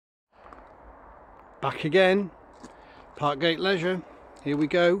Back again, Parkgate Leisure, here we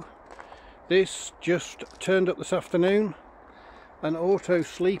go. This just turned up this afternoon, an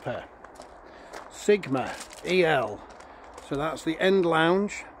Autosleeper Sigma EL. So that's the end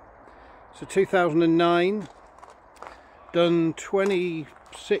lounge. It's a 2009, done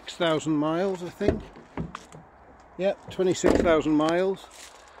 26,000 miles I think. Yep, 26,000 miles.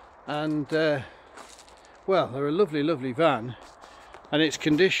 And well, they're a lovely van, and its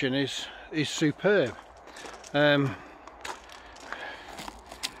condition is superb.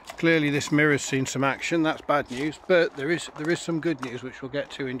 Clearly this mirror's seen some action. That's bad news, but there is some good news which we'll get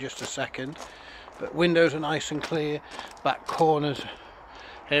to in just a second. But windows are nice and clear, back corners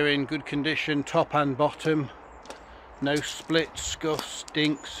are in good condition, top and bottom, no splits, scuffs,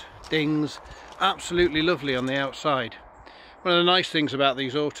 dings, absolutely lovely on the outside. One of the nice things about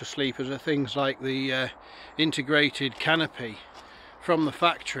these Autosleepers are things like the integrated canopy from the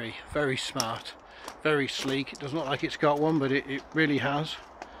factory. Very smart, very sleek. It doesn't look like it's got one, but it really has.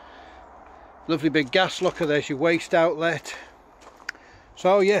 Lovely big gas locker, there's your waste outlet.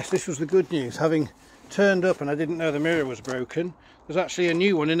 So yes, this was the good news. Having turned up and I didn't know the mirror was broken, there's actually a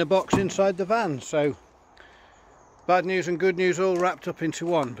new one in a box inside the van. So bad news and good news all wrapped up into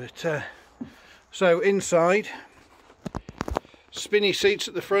one. But so inside, spinny seats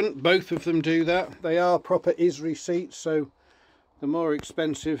at the front, both of them do that. They are proper ISRI seats, so the more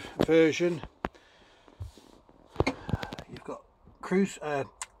expensive version. You've got cruise air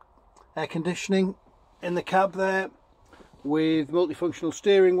conditioning in the cab there, with multifunctional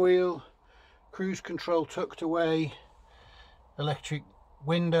steering wheel, cruise control tucked away, electric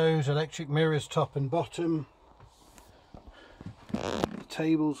windows, electric mirrors top and bottom, the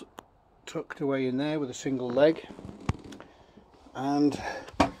tables tucked away in there with a single leg, and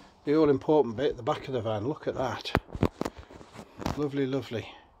the all important bit, the back of the van. Look at that, lovely.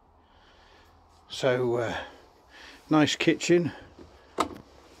 So nice kitchen,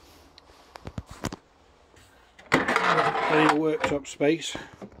 plenty of worktop space,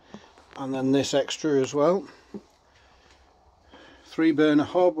 and then this extra as well. 3-burner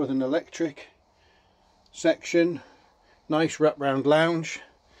hob with an electric section, nice wraparound lounge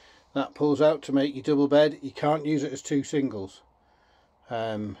that pulls out to make your double bed. You can't use it as two singles.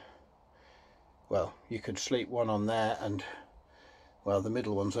 Well, you could sleep one on there, and well, the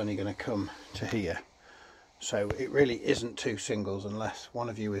middle one's only going to come to here, so it really isn't two singles unless one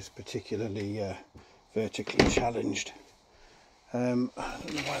of you is particularly vertically challenged. I don't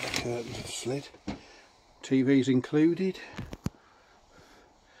know why the curtains have slid. TV's included.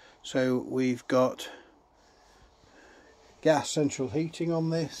 So we've got gas central heating on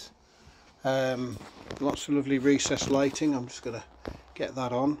this. Lots of lovely recessed lighting. I'm just going to get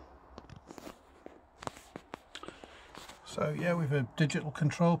that on. So yeah, we've a digital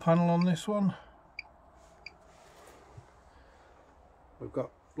control panel on this one. We've got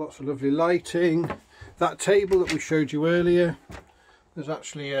lots of lovely lighting. That table that we showed you earlier, there's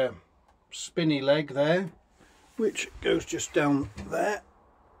actually a spinny leg there which goes just down there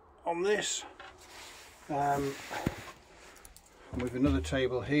on this. With another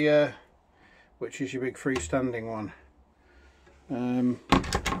table here which is your big freestanding one.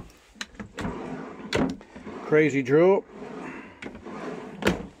 Crazy drawer.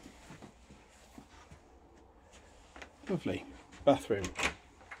 Lovely bathroom.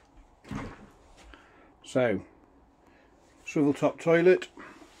 So, swivel top toilet,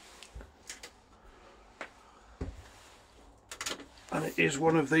 and it is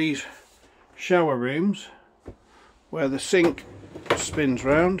one of these shower rooms where the sink spins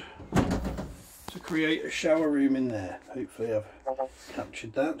round to create a shower room in there. Hopefully I've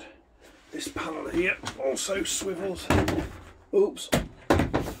captured that. This panel here also swivels, oops,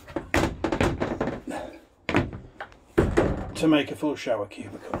 to make a full shower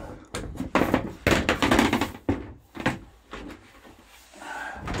cubicle.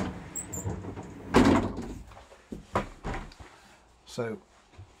 So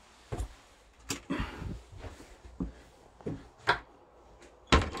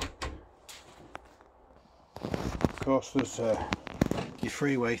of course there's your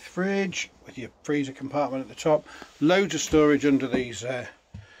freeway fridge with your freezer compartment at the top. Loads of storage under these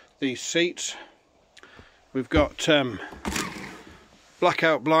seats. We've got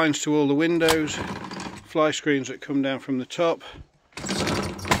blackout blinds to all the windows, fly screens that come down from the top,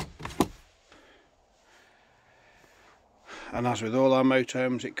 and as with all our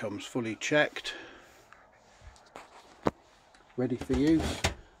motorhomes, it comes fully checked, ready for use,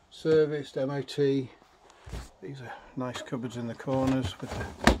 serviced, MOT. These are nice cupboards in the corners with the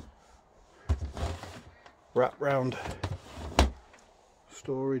wrap round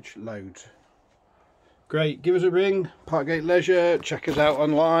storage, loads. Great, give us a ring, Parkgate Leisure, check us out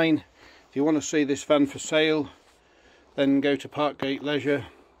online. If you want to see this van for sale, then go to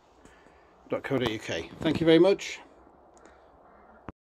parkgateleisure.co.uk. Thank you very much.